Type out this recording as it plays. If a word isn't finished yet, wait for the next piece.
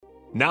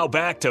Now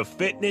back to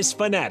Fitness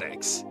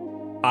Fanatics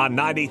on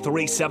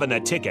 93.7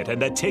 The Ticket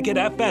and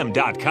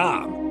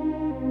theticketfm.com.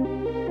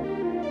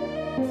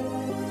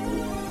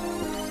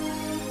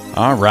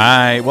 All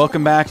right,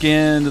 welcome back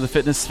into the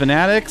Fitness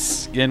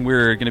Fanatics. Again,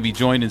 we're going to be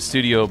joined in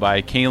studio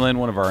by Kaylin,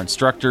 one of our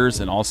instructors,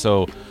 and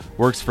also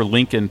works for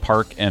Lincoln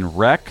Park and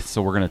Rec.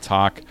 So we're going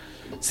to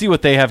see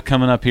what they have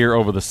coming up here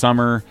over the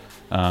summer,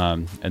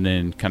 and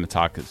then kind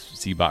of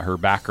see about her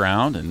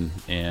background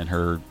and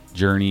her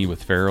journey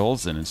with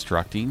ferals and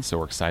instructing. So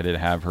we're excited to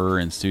have her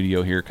in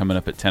studio here coming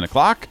up at 10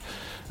 o'clock.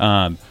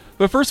 But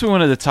first we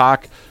wanted to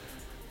talk,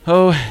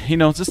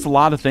 just a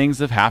lot of things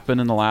have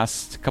happened in the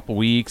last couple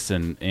weeks,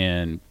 and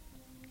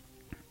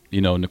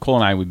Nicole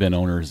and I, we've been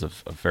owners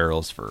of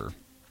ferals for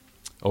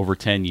over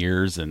 10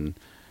 years, and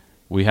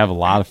we have a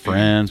lot of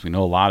friends. We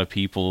know a lot of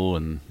people,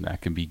 and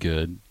that can be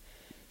good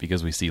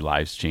because we see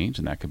lives change,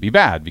 and that could be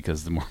bad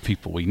because the more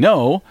people we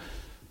know,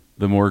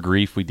 the more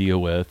grief we deal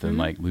with, and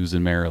like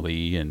losing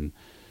Marilee, and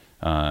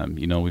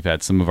we've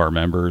had some of our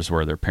members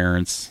where their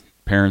parents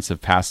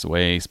have passed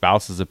away,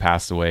 spouses have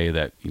passed away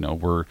that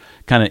we're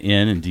kind of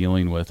in and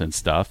dealing with and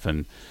stuff,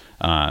 and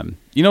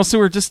so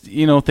we're just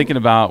thinking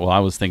about. Well, I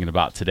was thinking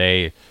about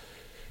today.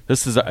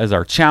 This is as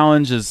our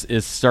challenge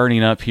is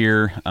starting up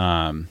here.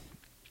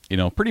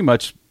 Pretty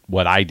much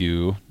what I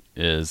do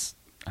is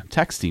I'm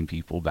texting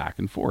people back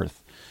and forth.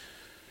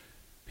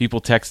 People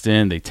text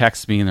in, they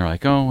text me, and they're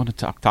like, "Oh, I want to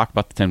talk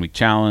about the 10-week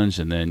challenge,"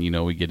 and then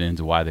we get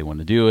into why they want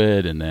to do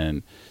it, and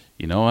then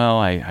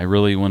I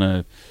really want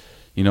to,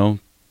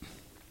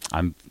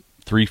 I'm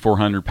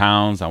 300-400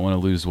 pounds, I want to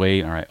lose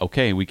weight. All right,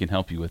 okay, we can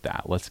help you with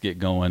that. Let's get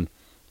going.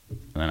 And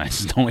then I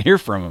just don't hear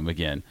from them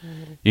again.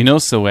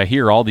 So I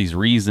hear all these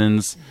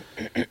reasons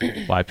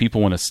why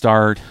people want to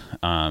start,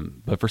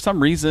 but for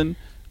some reason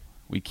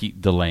we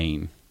keep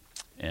delaying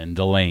and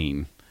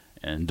delaying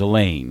and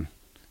delaying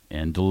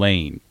and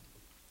delaying.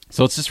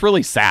 So it's just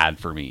really sad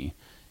for me,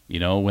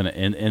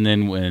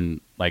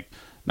 when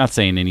not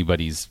saying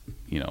anybody's,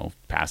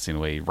 passing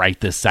away right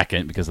this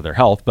second because of their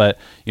health, but,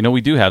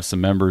 we do have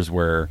some members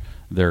where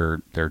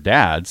their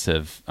dads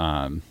have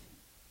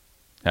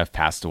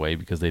passed away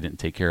because they didn't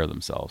take care of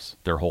themselves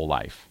their whole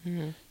life.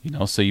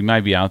 So you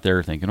might be out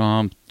there thinking, oh,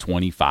 I'm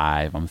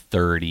 25, I'm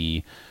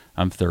 30,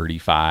 I'm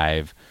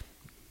 35.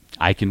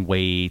 I can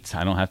wait.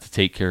 I don't have to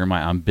take care of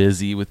I'm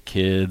busy with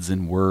kids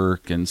and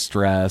work and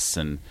stress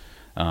and,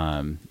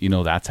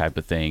 that type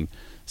of thing.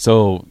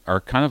 So our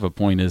kind of a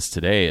point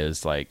today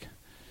is like,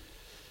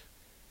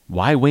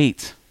 why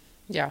wait?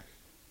 Yeah.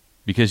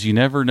 Because you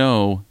never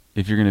know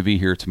if you're going to be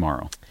here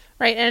tomorrow.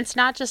 Right. And it's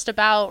not just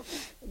about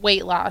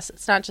weight loss.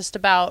 It's not just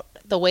about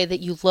the way that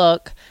you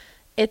look.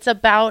 It's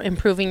about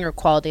improving your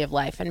quality of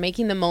life and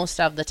making the most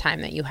of the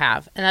time that you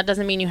have. And that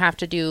doesn't mean you have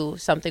to do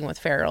something with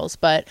ferals,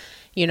 but,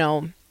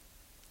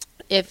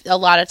 if a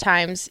lot of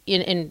times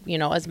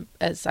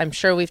as I'm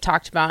sure we've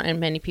talked about, and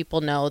many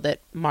people know that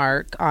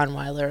Mark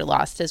Onweiler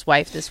lost his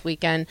wife this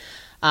weekend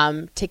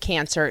to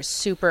cancer,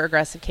 super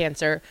aggressive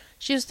cancer.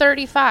 She was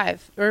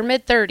 35 or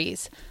mid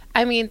 30s.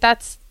 I mean,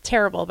 that's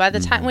terrible. By the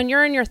time when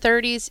you're in your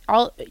 30s,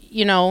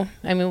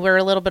 we're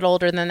a little bit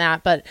older than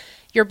that, but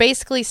you're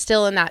basically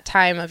still in that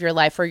time of your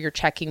life where you're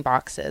checking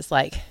boxes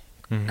like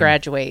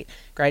graduate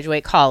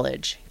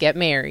college, get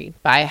married,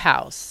 buy a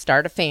house,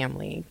 start a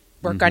family,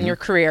 work on your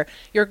career.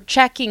 You're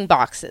checking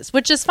boxes,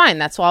 which is fine.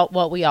 That's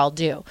what we all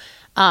do.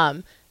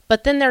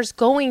 But then there's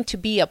going to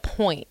be a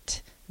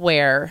point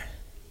where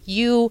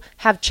you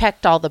have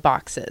checked all the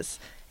boxes.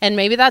 And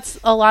maybe that's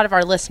a lot of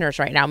our listeners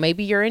right now.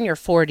 Maybe you're in your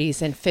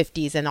 40s and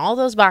 50s and all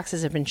those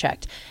boxes have been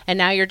checked. And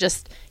now you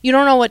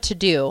don't know what to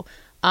do.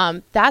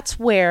 That's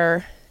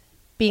where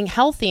being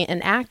healthy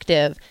and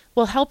active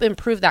will help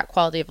improve that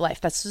quality of life.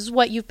 This is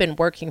what you've been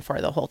working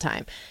for the whole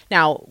time.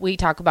 Now, we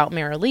talk about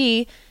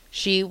Marilee.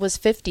 She was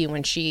 50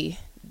 when she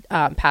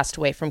passed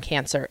away from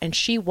cancer, and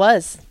she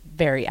was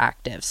very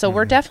active. So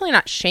we're definitely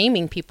not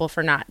shaming people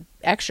for not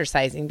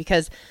exercising,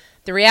 because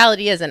the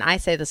reality is, and I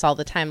say this all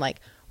the time,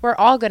 like, we're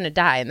all going to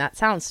die. And that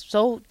sounds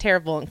so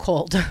terrible and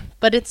cold,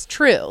 but it's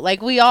true.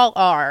 Like, we all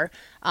are.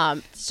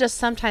 It's just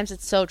sometimes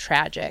it's so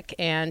tragic,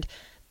 and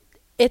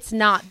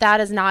that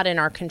is not in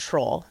our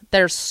control.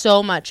 There's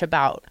so much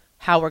about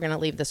how we're going to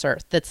leave this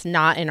earth that's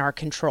not in our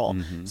control.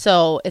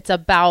 So it's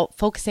about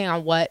focusing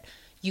on what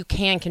you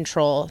can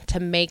control to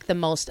make the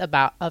most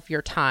of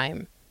your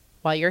time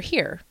while you're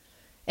here.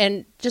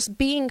 And just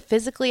being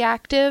physically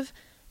active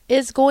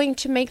is going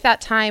to make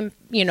that time,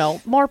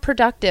 more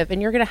productive,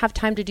 and you're going to have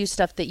time to do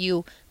stuff that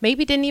you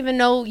maybe didn't even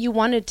know you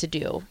wanted to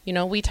do.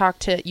 You talked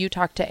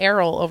to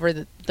Errol over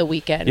the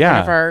weekend. Yeah.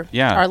 One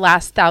of our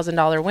last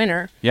 $1,000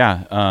 winner.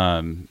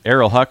 Yeah.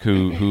 Errol Huck,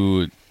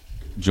 who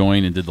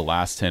joined and did the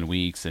last 10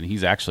 weeks, and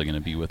he's actually going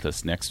to be with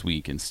us next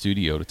week in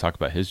studio to talk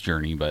about his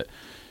journey, but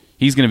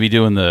he's going to be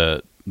doing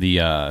the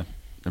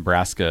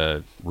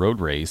Nebraska road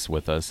race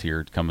with us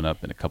here coming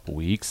up in a couple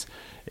weeks.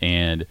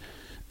 And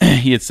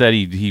he had said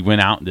he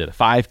went out and did a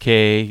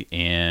 5K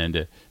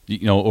and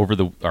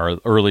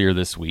earlier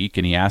this week,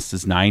 and he asked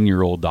his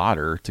 9-year-old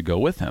daughter to go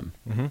with him.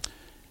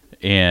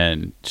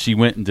 And she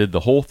went and did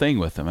the whole thing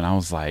with him. And I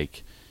was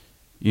like,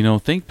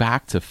 think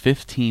back to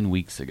 15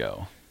 weeks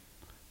ago.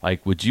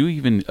 Like, would you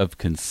even have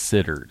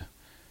considered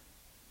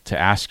to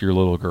ask your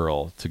little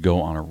girl to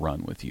go on a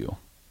run with you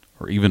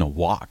or even a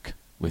walk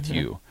with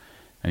you?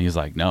 And he's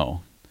like,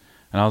 no.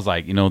 And I was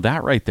like,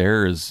 that right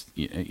there is,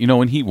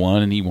 when he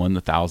won the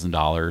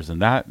 $1,000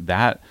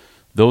 and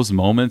those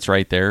moments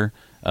right there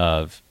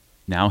of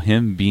now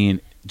him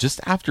being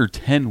just after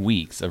 10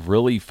 weeks of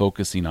really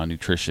focusing on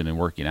nutrition and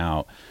working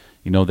out,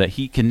 that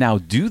he can now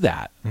do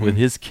that with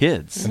his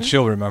kids. And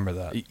she'll remember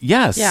that.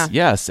 Yes. Yeah.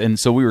 Yes. And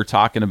so we were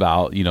talking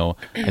about,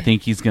 I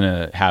think he's going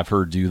to have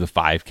her do the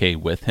 5K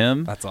with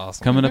him. That's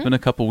awesome. Coming up in a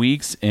couple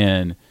weeks.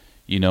 And,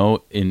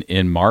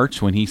 in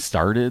March when he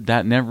started,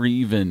 that never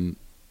even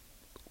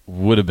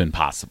would have been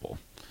possible.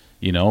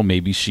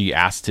 Maybe she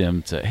asked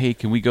him to, hey,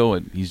 can we go?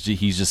 And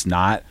he's just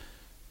not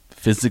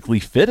physically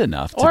fit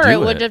enough to do it. Or it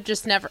would have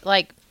just never,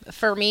 like,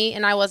 for me,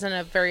 and I wasn't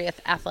a very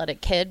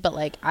athletic kid, but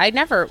like I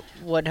never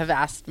would have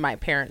asked my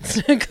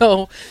parents to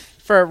go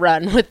for a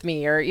run with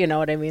me, or you know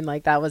what I mean?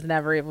 Like that was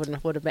never even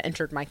would have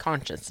entered my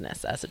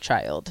consciousness as a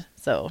child.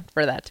 So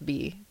for that to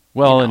be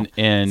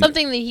and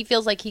something that he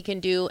feels like he can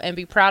do and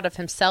be proud of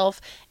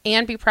himself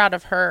and be proud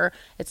of her.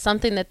 It's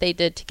something that they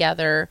did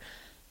together.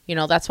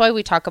 That's why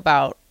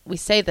we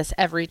say this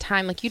every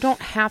time. Like, you don't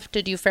have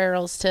to do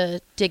ferals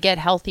to get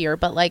healthier,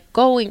 but like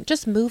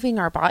just moving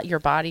your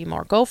body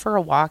more. Go for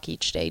a walk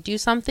each day. Do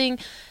something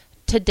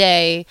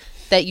today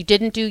that you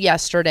didn't do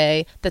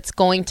yesterday that's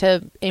going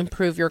to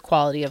improve your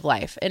quality of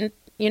life. And,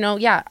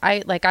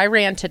 I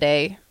ran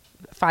today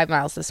 5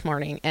 miles this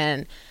morning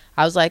and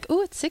I was like,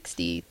 ooh, it's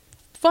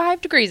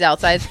 65 degrees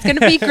outside. It's going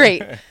to be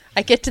great.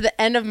 I get to the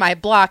end of my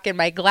block and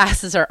my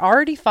glasses are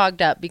already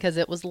fogged up because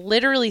it was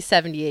literally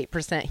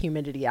 78%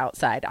 humidity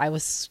outside. I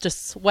was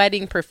just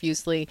sweating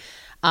profusely.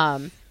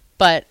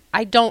 But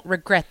I don't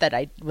regret that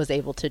I was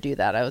able to do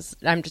that.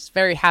 I'm just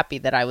very happy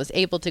that I was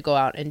able to go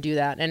out and do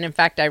that. And in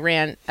fact, I've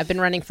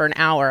been running for an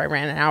hour. I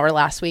ran an hour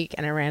last week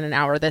and I ran an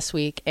hour this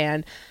week.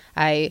 And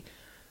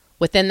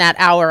within that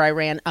hour, I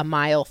ran a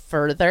mile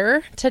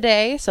further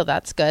today. So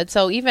that's good.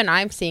 So even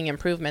I'm seeing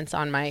improvements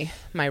on my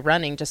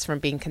running just from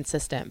being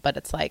consistent. But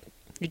it's like,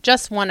 you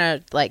just want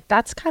to, like,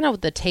 that's kind of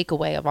the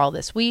takeaway of all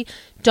this. We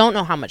don't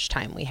know how much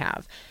time we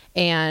have.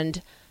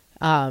 And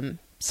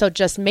so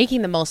just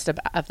making the most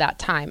of that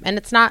time. And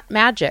it's not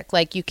magic.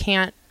 Like you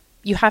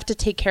have to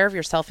take care of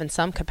yourself in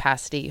some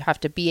capacity. You have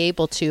to be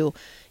able to,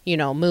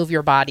 move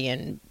your body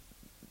and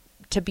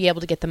to be able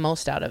to get the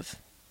most out of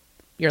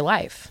your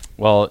life.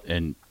 Well,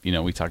 and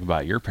we talk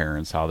about your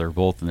parents, how they're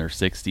both in their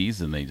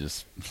 60s and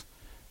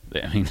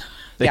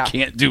they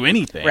can't do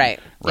anything. Right.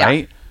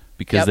 Yeah.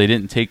 Because they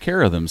didn't take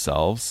care of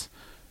themselves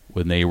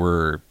when they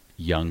were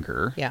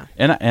younger. Yeah.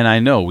 And I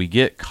know we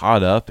get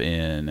caught up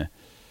in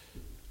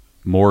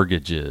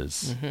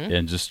mortgages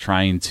and just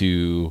trying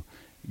to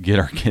get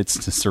our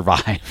kids to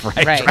survive,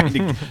 right?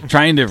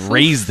 Trying to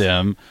raise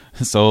them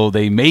so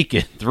they make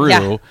it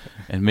through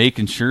and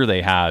making sure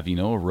they have,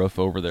 a roof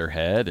over their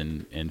head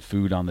and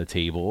food on the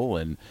table.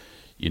 And,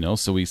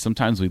 so we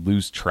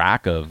lose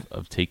track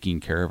of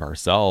taking care of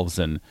ourselves.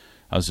 And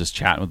I was just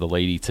chatting with a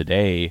lady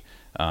today,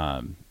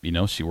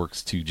 she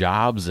works 2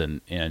 jobs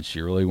and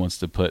she really wants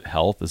to put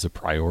health as a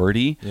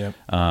priority. Yep.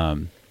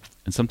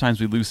 And sometimes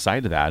we lose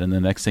sight of that. And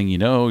the next thing you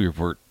know,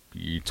 you're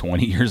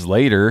 20 years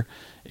later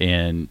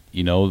and,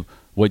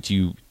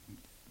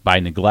 by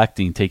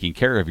neglecting taking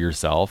care of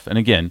yourself, and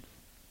again,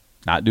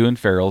 not doing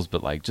ferals,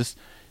 but like just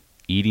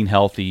eating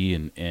healthy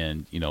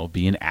and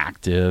being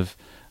active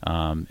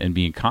and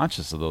being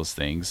conscious of those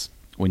things.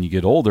 When you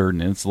get older,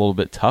 and it's a little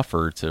bit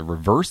tougher to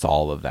reverse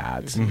all of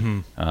that.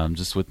 Mm-hmm.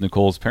 Just with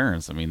Nicole's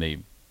parents, I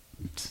mean,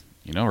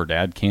 her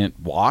dad can't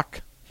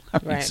walk.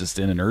 He's just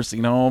in a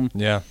nursing home.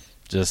 Yeah,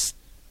 just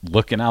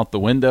looking out the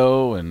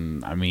window,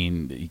 and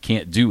he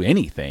can't do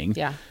anything.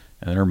 Yeah,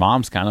 and her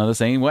mom's kind of the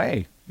same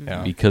way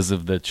because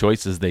of the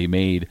choices they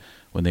made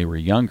when they were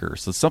younger.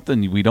 So it's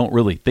something we don't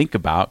really think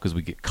about because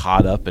we get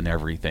caught up in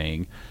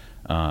everything.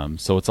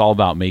 So it's all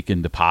about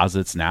making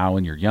deposits now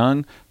when you're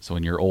young, so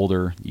when you're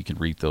older, you can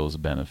reap those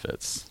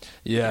benefits.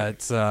 Yeah,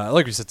 it's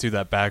like you said too,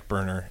 that back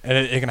burner, and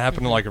it can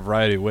happen in like a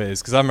variety of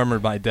ways. Because I remember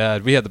my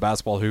dad, we had the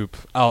basketball hoop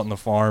out in the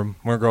farm.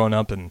 We were growing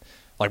up, and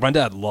like my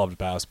dad loved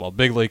basketball,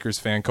 big Lakers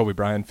fan, Kobe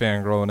Bryant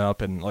fan growing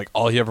up, and like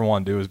all he ever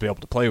wanted to do was be able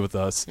to play with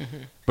us,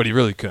 but he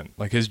really couldn't.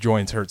 Like his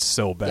joints hurt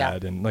so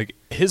bad, and like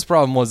his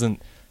problem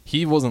wasn't.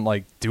 He wasn't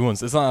like doing.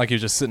 It's not like he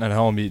was just sitting at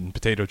home eating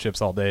potato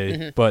chips all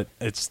day. But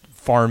it's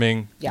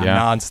farming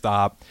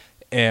nonstop.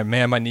 And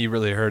man, my knee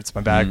really hurts.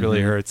 My back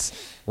really hurts.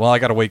 Well, I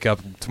got to wake up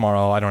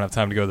tomorrow. I don't have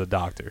time to go to the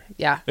doctor.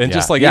 Yeah, and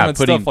just like even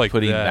stuff like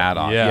putting that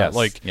on. Yeah,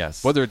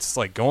 whether it's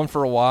like going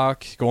for a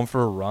walk, going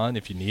for a run.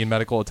 If you need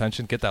medical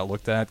attention, get that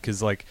looked at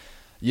because like.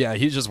 Yeah,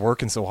 he's just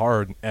working so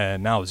hard,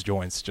 and now his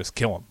joints just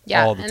kill him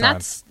all the time. Yeah, and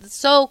that's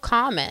so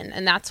common,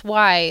 and that's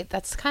why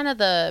that's kind of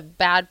the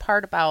bad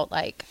part about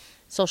like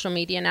social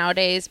media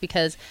nowadays,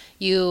 because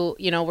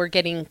we're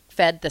getting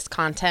fed this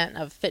content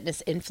of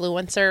fitness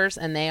influencers,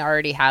 and they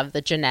already have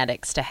the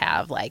genetics to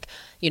have like,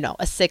 a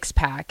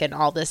 6-pack and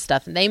all this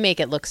stuff, and they make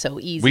it look so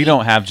easy. We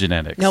don't have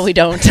genetics. No, we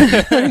don't.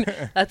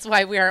 That's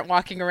why we aren't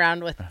walking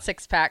around with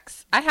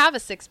 6-packs. I have a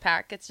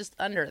 6-pack. It's just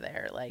under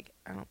there. Like,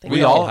 I don't think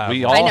we all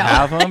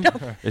have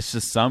them. It's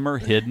just some are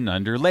hidden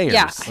under layers.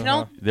 Yeah, I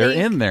don't. They're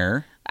in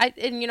there.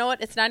 And you know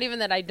what? It's not even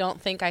that I don't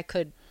think I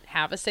could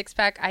have a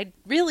 6-pack. I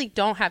really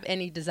don't have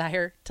any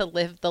desire to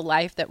live the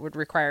life that would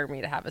require me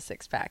to have a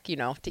 6-pack,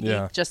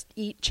 to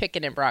eat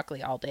chicken and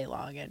broccoli all day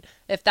long. And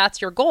if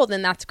that's your goal,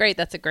 then that's great.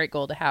 That's a great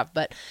goal to have.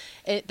 But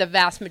the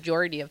vast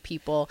majority of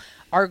people,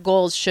 our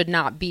goals should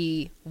not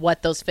be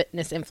what those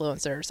fitness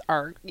influencers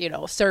are,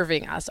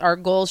 serving us. Our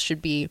goals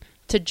should be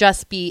to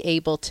just be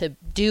able to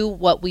do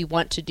what we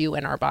want to do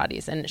in our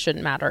bodies. And it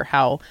shouldn't matter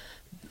how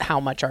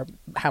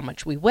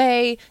much we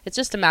weigh. It's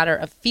just a matter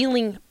of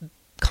feeling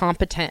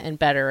competent and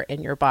better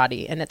in your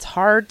body. And it's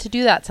hard to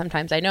do that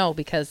sometimes, I know,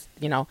 because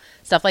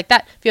stuff like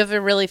that. If you have a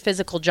really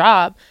physical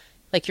job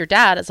like your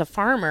dad as a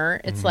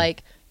farmer, it's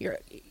like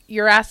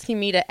you're asking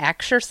me to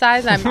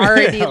exercise. I'm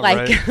already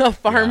a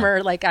farmer.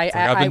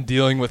 Yeah. I've been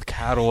dealing with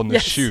cattle in the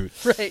chute.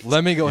 Right.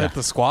 Let me go hit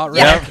the squat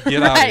rack.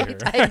 Get out of here.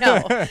 I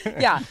know.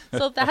 Yeah.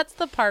 So that's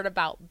the part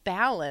about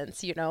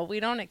balance. We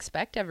don't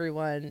expect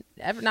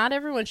not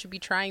everyone should be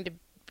trying to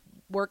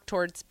work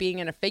towards being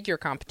in a figure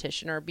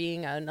competition or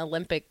being an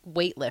Olympic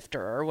weightlifter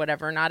or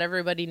whatever. Not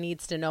everybody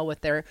needs to know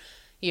what their,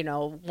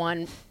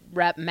 1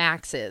 rep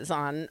max is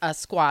on a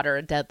squat or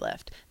a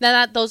deadlift.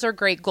 Now those are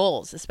great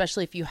goals,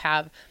 especially if you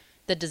have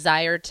the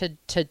desire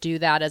to do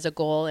that as a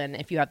goal. And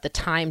if you have the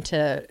time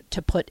to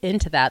put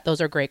into that,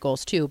 those are great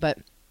goals too. But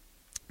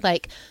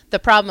the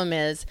problem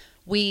is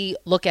we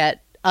look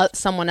at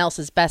someone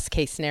else's best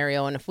case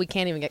scenario. And if we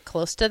can't even get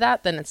close to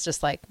that, then it's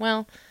just like,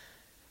 well,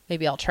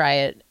 maybe I'll try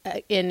it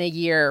in a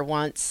year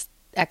once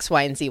X,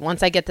 Y, and Z.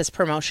 Once I get this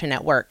promotion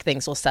at work,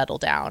 things will settle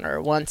down. Or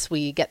once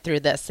we get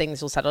through this,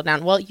 things will settle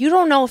down. Well, you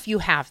don't know if you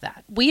have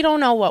that. We don't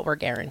know what we're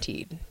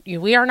guaranteed.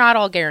 We are not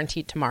all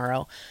guaranteed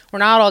tomorrow. We're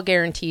not all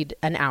guaranteed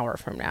an hour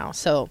from now.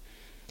 So,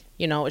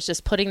 it's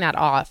just putting that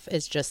off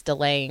is just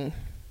delaying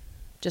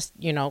just,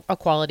 a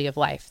quality of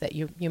life that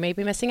you may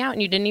be missing out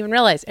and you didn't even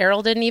realize.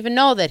 Errol didn't even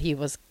know that he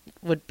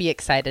would be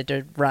excited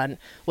to run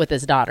with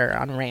his daughter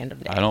on a random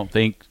day. I don't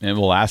think, and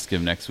we'll ask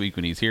him next week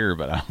when he's here,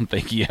 but I don't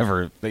think he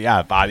ever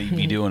thought he'd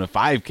be doing a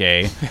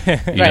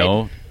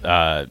 5K,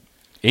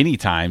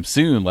 anytime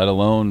soon, let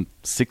alone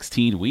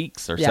 16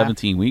 weeks or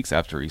 17 weeks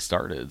after he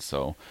started.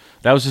 So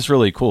that was just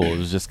really cool. It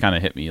was just kind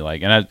of hit me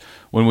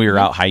when we were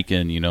out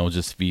hiking,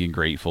 just being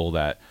grateful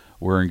that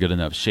we're in good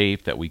enough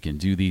shape that we can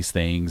do these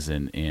things.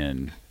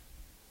 And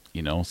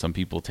some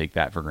people take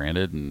that for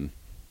granted and,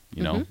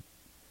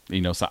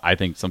 so I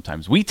think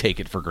sometimes we take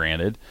it for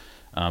granted,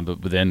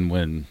 but then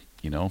when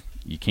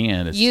you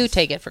can, you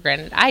take it for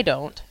granted. I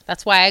don't.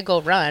 That's why I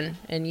go run,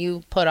 and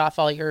you put off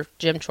all your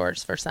gym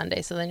chores for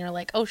Sunday. So then you're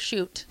like, oh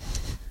shoot,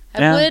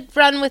 I would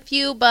run with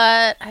you,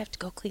 but I have to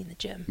go clean the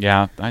gym.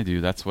 Yeah, I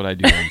do. That's what I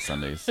do on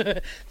Sundays.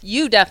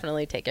 You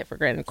definitely take it for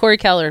granted. Corey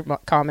Keller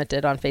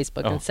commented on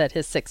Facebook and said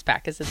his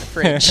 6-pack is in the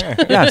fridge.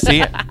 Yeah,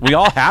 see, we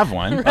all have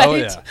one. Right? Oh,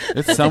 yeah.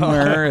 It's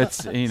somewhere. It's,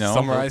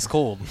 somewhere ice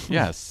cold.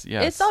 Yes.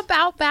 It's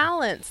about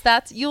balance.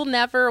 You'll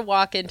never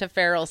walk into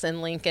Farrell's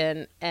in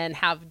Lincoln and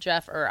have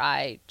Jeff or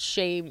I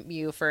shame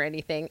you for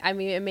anything. I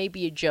mean, it may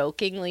be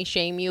jokingly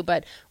shame you,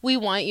 but we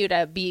want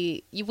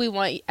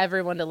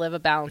everyone to live a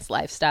balanced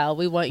lifestyle.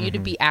 We want you to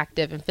be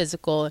active in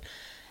physical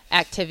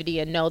activity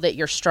and know that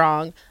you're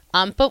strong.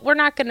 But we're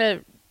not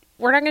gonna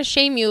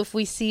shame you if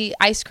we see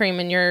ice cream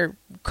in your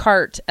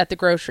cart at the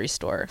grocery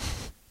store,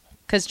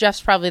 because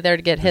Jeff's probably there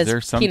to get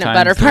his peanut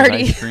butter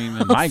party. Ice cream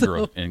in my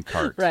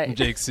cart. Right.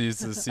 Jake sees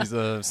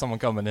someone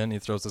coming in, he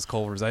throws his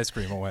Culver's ice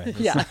cream away.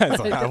 Yeah.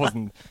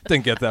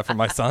 Didn't get that from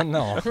my son.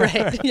 No.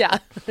 Right. Yeah.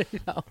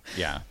 No.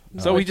 Yeah.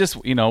 So we just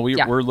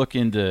we're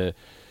looking to.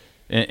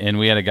 And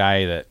we had a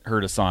guy that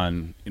heard us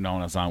on, when I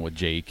was on with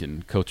Jake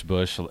and Coach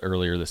Bush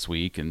earlier this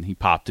week, and he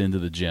popped into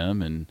the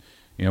gym, and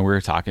we were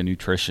talking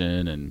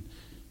nutrition, and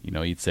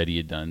he'd said he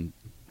had done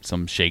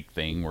some shake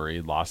thing where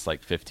he lost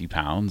like 50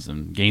 pounds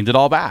and gained it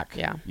all back.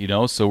 Yeah.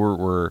 So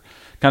we're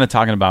kind of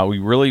talking about, we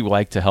really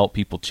like to help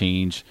people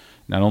change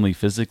not only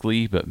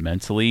physically but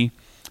mentally.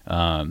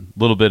 A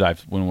little bit.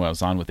 When I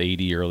was on with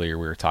AD earlier,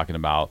 we were talking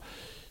about,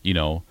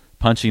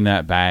 punching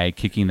that bag,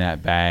 kicking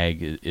that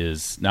bag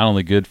is not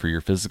only good for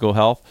your physical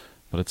health,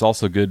 but it's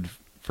also good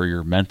for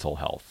your mental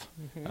health.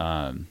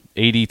 Mm-hmm.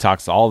 AD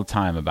talks all the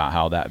time about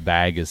how that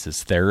bag is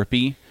his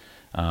therapy.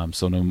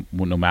 So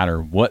no matter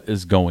what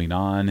is going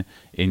on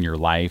in your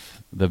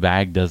life, the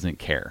bag doesn't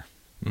care.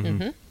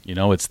 Mm-hmm.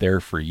 It's there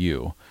for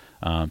you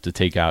to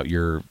take out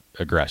your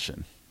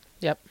aggression.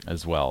 Yep.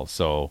 As well.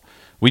 So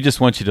we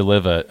just want you to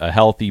live a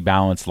healthy,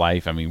 balanced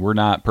life. I mean, we're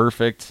not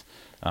perfect.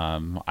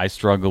 I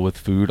struggle with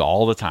food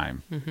all the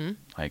time. Mm-hmm.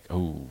 Like,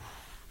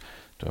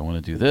 do I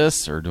want to do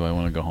this or do I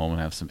want to go home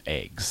and have some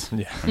eggs?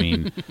 Yeah. I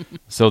mean,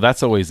 so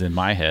that's always in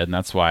my head, and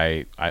that's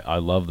why I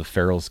love the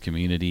Farrell's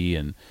community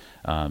and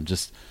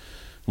just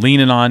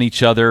leaning on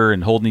each other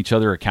and holding each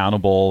other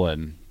accountable,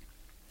 and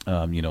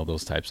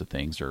those types of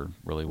things are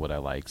really what I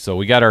like. So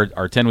we got our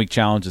 10-week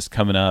challenge is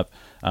coming up.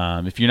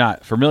 If you're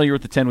not familiar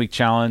with the 10-week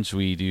challenge,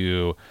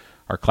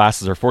 our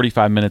classes are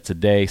 45 minutes a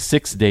day,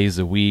 6 days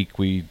a week.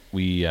 We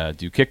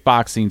do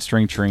kickboxing,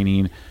 strength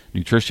training,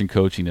 nutrition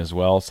coaching as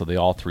well. So they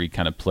all three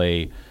kind of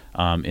play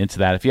into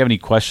that. If you have any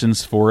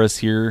questions for us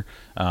here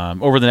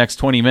over the next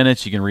 20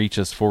 minutes, you can reach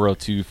us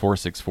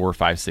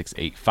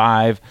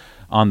 402-464-5685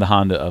 on the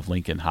Honda of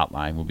Lincoln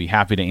hotline. We'll be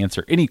happy to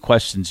answer any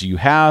questions you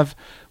have.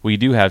 We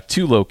do have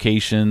 2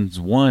 locations.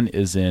 One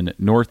is in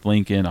North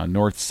Lincoln on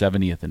North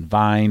 70th and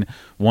Vine.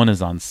 One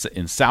is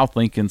in South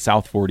Lincoln,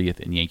 South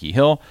 40th and Yankee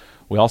Hill.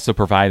 We also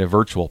provide a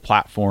virtual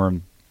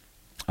platform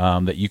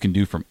that you can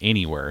do from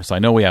anywhere. So I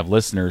know we have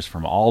listeners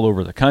from all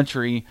over the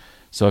country.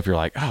 So if you're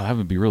like, oh, that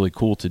would be really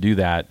cool to do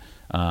that,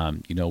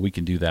 we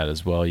can do that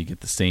as well. You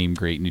get the same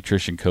great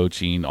nutrition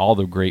coaching, all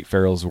the great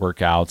Farrell's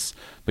workouts,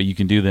 but you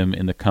can do them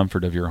in the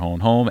comfort of your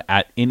own home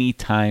at any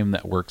time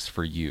that works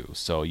for you.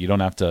 So you don't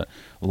have to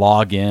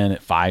log in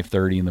at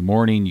 5:30 in the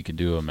morning. You can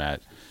do them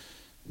at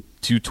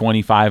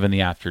 2:25 in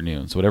the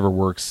afternoon. So whatever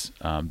works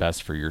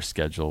best for your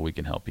schedule, we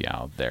can help you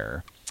out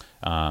there.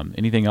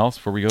 Anything else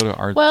before we go to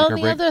our Well,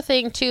 break? the other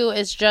thing too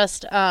is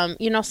just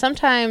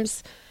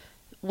sometimes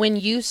when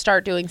you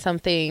start doing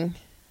something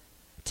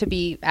to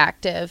be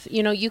active,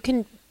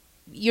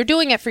 you're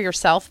doing it for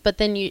yourself, but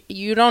then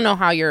you don't know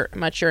how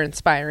much you're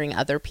inspiring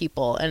other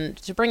people. And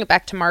to bring it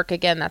back to Mark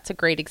again, that's a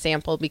great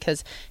example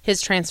because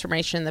his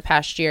transformation in the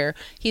past year,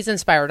 he's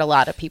inspired a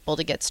lot of people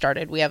to get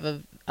started. We have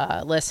a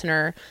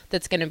listener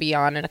that's going to be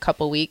on in a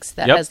couple weeks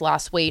that has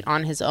lost weight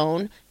on his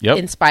own,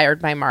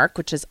 inspired by Mark,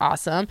 which is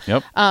awesome.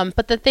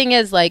 But the thing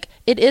is,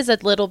 it is a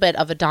little bit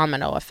of a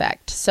domino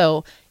effect.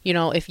 So,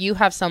 if you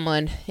have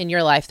someone in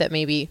your life that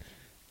maybe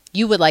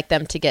you would like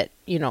them to get,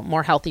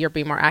 more healthy or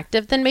be more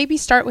active, then maybe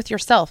start with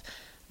yourself.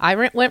 I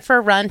went for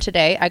a run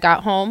today. I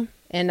got home.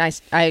 And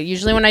I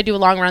usually, when I do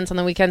long runs on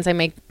the weekends, I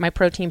make my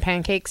protein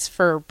pancakes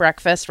for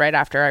breakfast right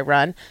after I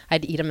run. I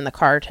had to eat them in the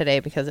car today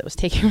because it was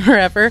taking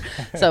forever.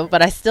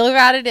 But I still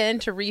got it in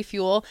to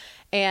refuel.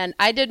 And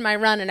I did my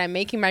run, and I'm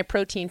making my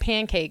protein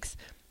pancakes.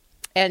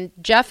 And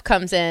Jeff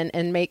comes in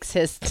and makes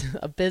his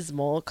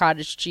abysmal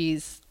cottage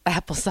cheese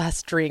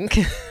applesauce drink.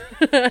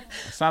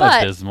 It's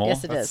not abysmal.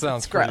 Yes, it is.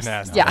 Sounds it's pretty gross.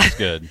 nasty. Yeah. That's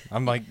good.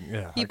 I'm like,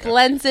 yeah. He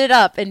blends it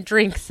up and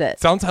drinks it.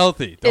 Sounds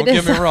healthy. Don't It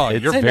get is. me wrong.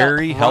 It's You're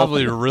very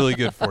probably healthy. really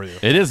good for you.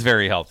 It is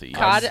very healthy.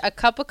 A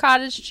cup of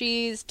cottage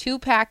cheese, 2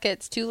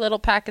 little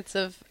packets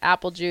of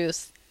apple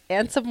juice,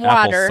 and some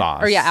water.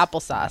 Applesauce. Or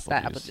applesauce, not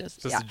Apple apple juice. juice.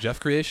 Is this Yeah. a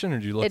Jeff creation, or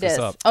did you look It this is.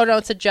 up? Oh, no,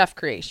 it's a Jeff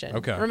creation.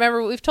 Okay.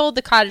 Remember, we've told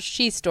the cottage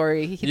cheese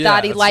story. He Yeah,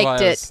 thought he that's why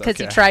liked I it was- because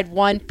he okay. tried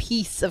one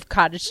piece of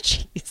cottage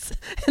cheese.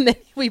 And then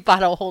we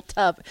bought a whole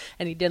tub,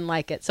 and he didn't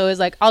like it. So he was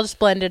like, I'll just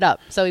blend it up.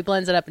 So he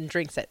blends it up and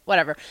drinks it.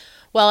 Whatever.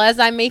 Well, as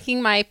I'm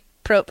making my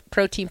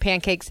protein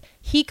pancakes,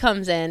 he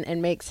comes in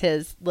and makes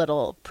his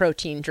little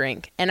protein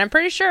drink. And I'm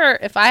pretty sure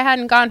if I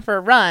hadn't gone for a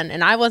run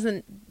and I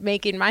wasn't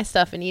making my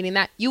stuff and eating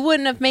that, you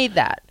wouldn't have made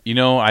that.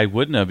 I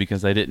wouldn't have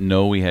because I didn't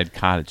know we had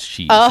cottage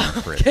cheese in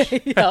the fridge.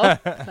 Okay. Yep.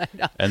 I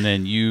know. And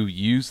then you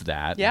used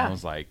that. Yeah. And I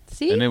was like,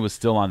 See? and it was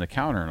still on the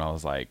counter. And I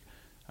was like,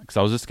 because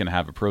I was just going to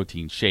have a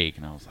protein shake.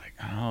 And I was like,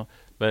 oh,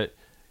 but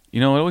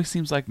it always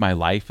seems like my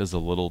life is a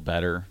little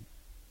better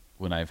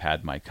when I've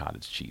had my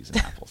cottage cheese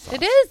and applesauce.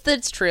 It is.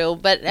 That's true.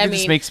 But I It mean,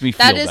 just makes me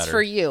feel that is better.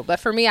 for you. But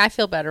for me, I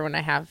feel better when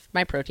I have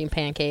my protein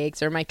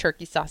pancakes or my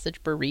turkey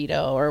sausage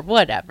burrito or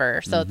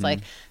whatever. So it's like,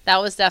 that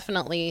was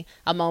definitely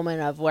a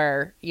moment of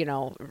where,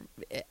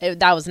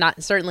 that was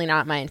certainly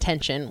not my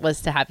intention, was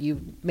to have you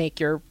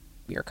make your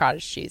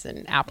cottage cheese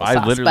and applesauce.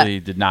 I literally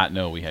did not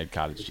know we had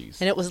cottage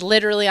cheese. And it was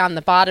literally on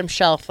the bottom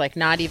shelf,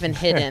 not even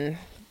hidden.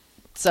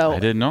 So I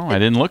didn't know. I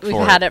didn't look for it.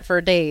 We've had it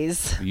for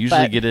days. We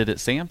usually but get it at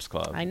Sam's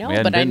Club. I know, We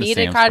hadn't but I been to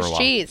needed Sam's for a cottage while.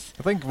 cheese.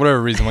 I think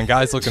whatever reason, when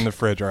guys look in the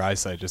fridge, our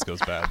eyesight just goes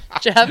bad.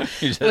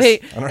 Jeff, You just-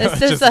 wait, I don't know, is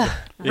this just- a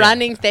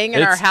running thing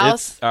in our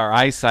house? It's our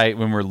eyesight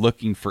when we're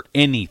looking for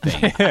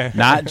anything,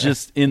 not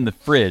just in the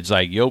fridge.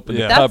 Like you open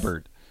the Yeah.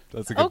 cupboard.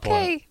 That's a good Okay,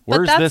 point. but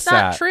Where's that's this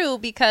not at? true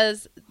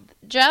because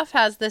Jeff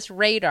has this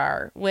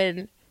radar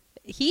when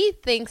he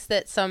thinks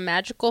that some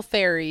magical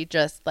fairy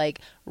just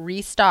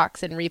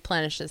restocks and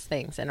replenishes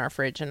things in our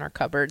fridge and our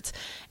cupboards.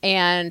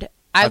 And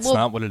That's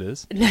not what it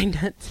is.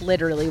 That's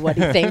literally what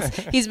he thinks.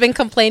 He's been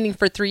complaining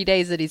for 3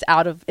 days that he's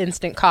out of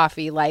instant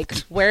coffee.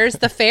 Where's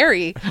the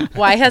fairy?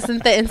 Why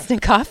hasn't the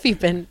instant coffee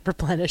been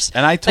replenished?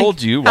 And I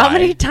told you How why.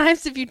 many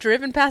times have you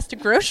driven past a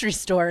grocery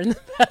store in the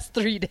past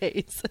 3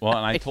 days? Well,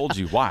 and I told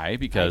you why I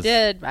because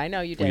did. I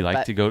know you did. we like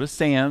but to go to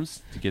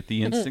Sam's to get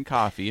the instant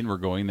coffee, and we're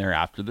going there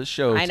after the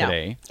show I know.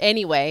 today.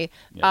 Anyway,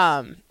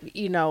 Yes.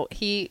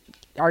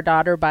 our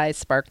daughter buys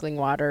sparkling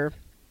water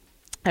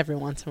every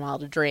once in a while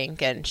to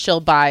drink, and she'll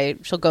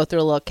go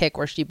through a little kick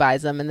where she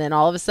buys them, and then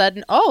all of a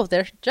sudden,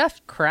 there's Jeff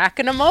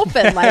cracking them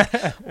open,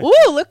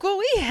 ooh, look what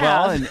we have.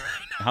 Well, and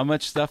How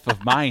much stuff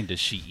of mine does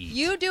she eat?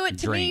 You do it and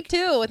to drink? me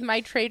too with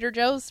my Trader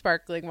Joe's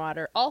sparkling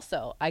water.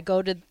 Also, I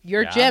go to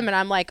your gym and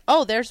I'm like,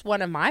 oh, there's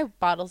one of my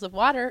bottles of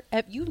water.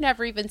 You've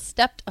never even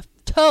stepped a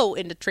toe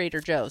into Trader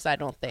Joe's, I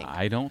don't think.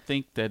 I don't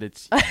think that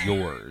it's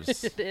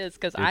yours. It is,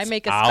 because I It's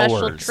make a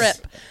special ours.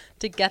 trip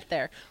to get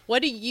there.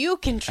 What do you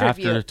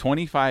contribute? After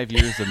 25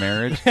 years of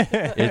marriage,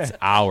 it's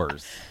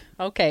ours.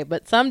 Okay,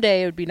 but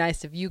someday it would be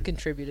nice if you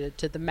contributed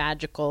to the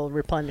magical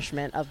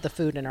replenishment of the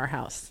food in our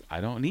house.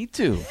 I don't need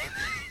to.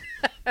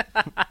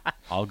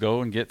 I'll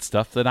go and get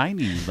stuff that I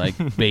need, like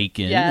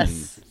bacon.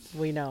 Yes,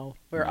 we know.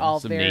 We're all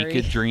some very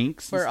naked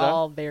drinks. We're and stuff.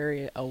 all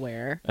very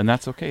aware. And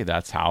that's okay.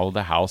 That's how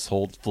the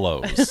household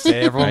flows.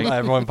 Hey, everyone, Right?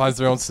 everyone finds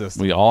their own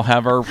system. We all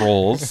have our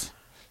roles,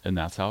 and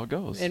that's how it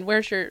goes. And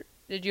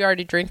did you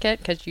already drink it?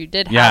 Because you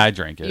did. Yeah, I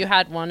drank it. You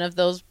had one of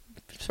those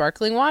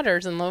sparkling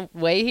waters on the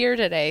way here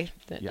today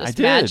that Yeah, I just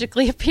did.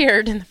 magically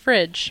appeared in the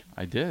fridge.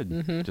 I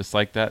did. Just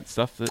like that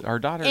stuff that our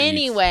daughter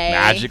Anyway. eats.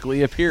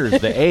 Magically appears.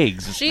 The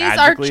eggs. just She's our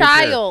magically appear.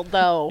 child,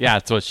 though. Yeah,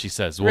 that's what she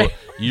says. Well,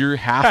 you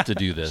have to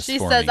do this She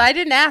for says, me. I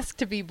didn't ask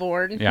to be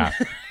born. Yeah.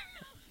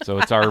 So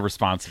it's our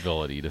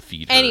responsibility to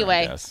feed her, I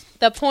Anyway, guess.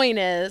 the point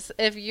is,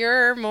 if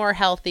you're more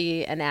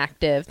healthy and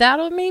active,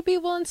 that'll maybe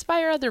will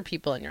inspire other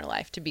people in your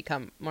life to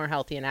become more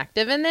healthy and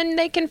active. And then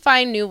they can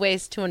find new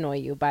ways to annoy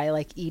you by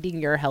like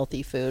eating your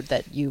healthy food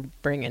that you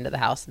bring into the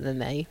house, and then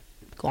they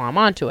glom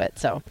onto it.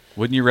 So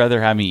Wouldn't you rather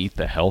have me eat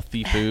the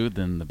healthy food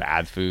than the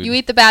bad food? you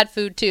eat the bad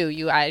food too.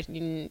 You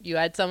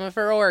had some of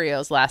her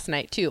Oreos last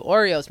night too.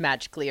 Oreos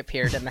magically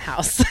appeared in the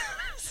house.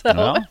 So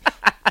Well,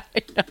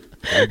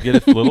 gotta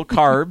get a little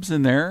carbs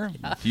in there.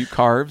 A few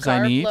carbs I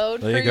carb need.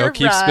 load There for you go. your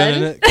Keep run.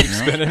 spinning it. Keep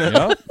spinning it.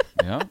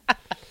 Yep.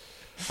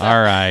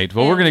 All right.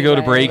 Well, we're going to go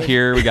to break Anyway.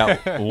 here. We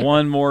got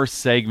one more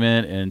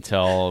segment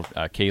until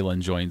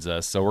Kaylin joins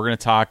us. So we're going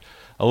to talk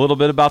a little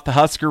bit about the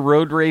Husker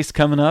Road Race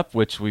coming up,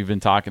 which we've been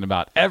talking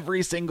about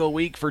every single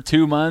week for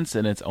 2 months,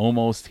 and it's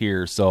almost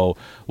here. So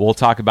we'll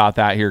talk about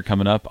that here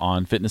coming up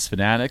on Fitness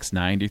Fanatics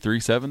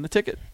 93.7 The Ticket.